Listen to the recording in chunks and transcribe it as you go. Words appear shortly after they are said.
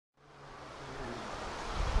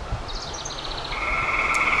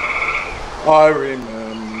I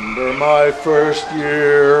remember my first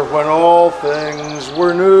year when all things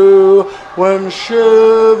were new, when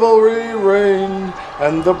chivalry reigned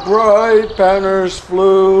and the bright banners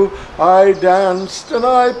flew. I danced and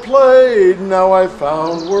I played, now I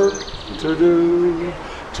found work to do,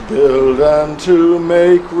 to build and to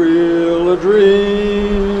make real a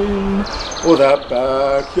dream. Oh, that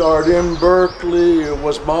backyard in Berkeley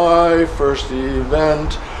was my first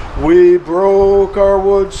event. We broke our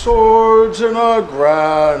wood swords in a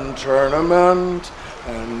grand tournament,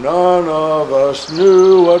 and none of us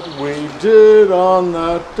knew what we did on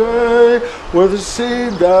that day, were the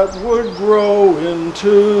seed that would grow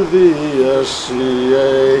into the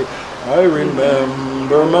SCA. I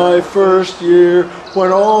remember my first year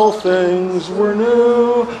when all things were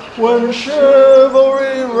new, when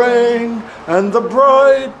chivalry reigned and the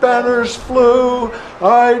bright banners flew.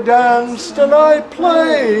 I danced and I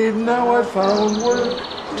played, now I found work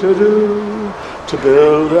to do, to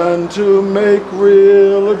build and to make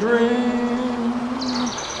real a dream.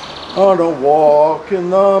 On a walk in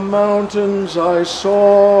the mountains I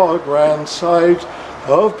saw a grand sight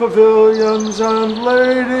of pavilions and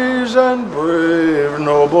ladies and brave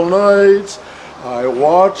noble knights. I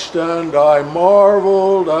watched and I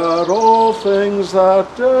marveled at all things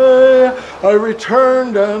that day. I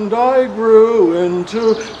returned and I grew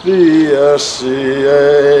into the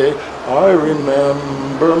SCA. I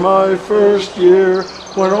remember my first year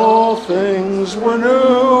when all things were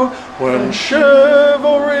new, when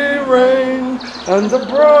chivalry reigned and the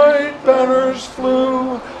bright banners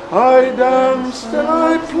flew. I danced and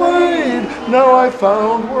I played, now I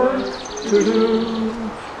found work to do,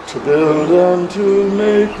 to build and to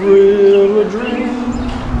make real a dream.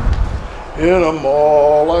 In a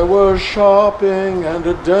mall I was shopping and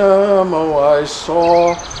a demo I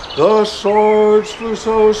saw. The swords flew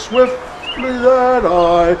so swiftly that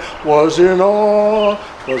I was in awe.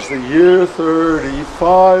 'Twas the year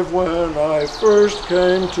 35 when I first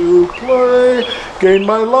came to play, gained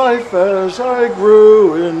my life as I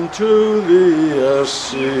grew into the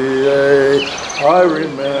SCA. I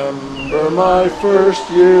remember my first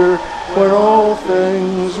year when all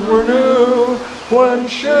things were new, when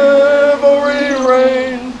chivalry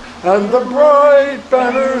reigned and the bright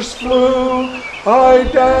banners flew. I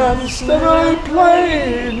danced and I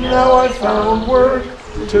played, now I found work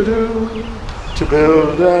to do, to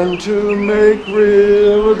build and to make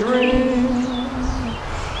real a dream.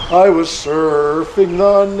 I was surfing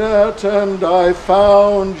the net and I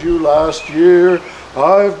found you last year.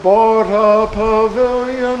 I've bought a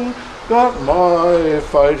pavilion, got my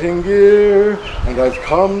fighting gear, and I've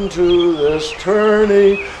come to this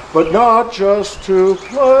tourney, but not just to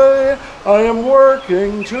play. I am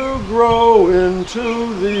working to grow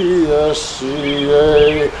into the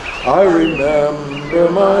SCA. I remember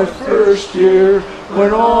my first year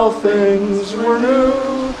when all things were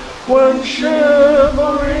new, when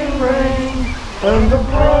chivalry reigned and the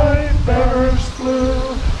bright banners flew.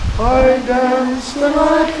 I danced and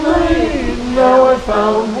I played, now I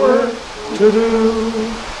found work to do,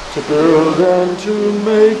 to build and to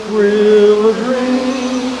make real a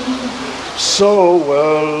dream. So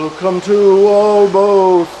welcome to all,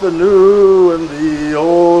 both the new and the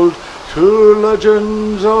old, to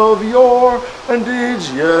legends of yore and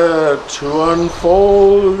deeds yet to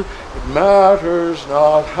unfold. It matters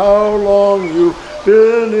not how long you've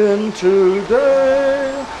been in today,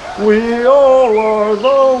 we all are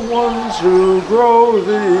the ones who grow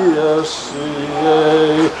the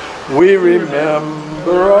SCA. We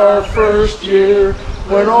remember our first year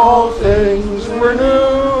when all things were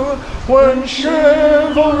new, when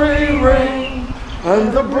chivalry reigned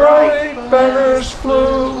and the bright banners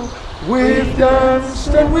flew. We've danced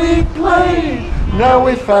and we played, now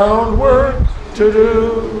we found work to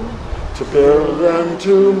do, to build and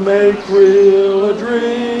to make real a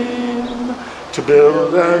dream, to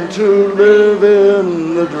build and to live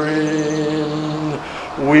in the dream.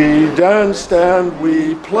 We danced and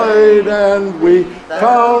we played and we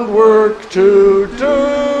found work to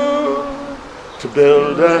do, to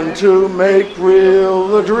build and to make real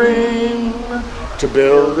the dream, to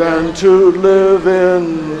build and to live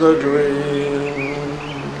in the dream.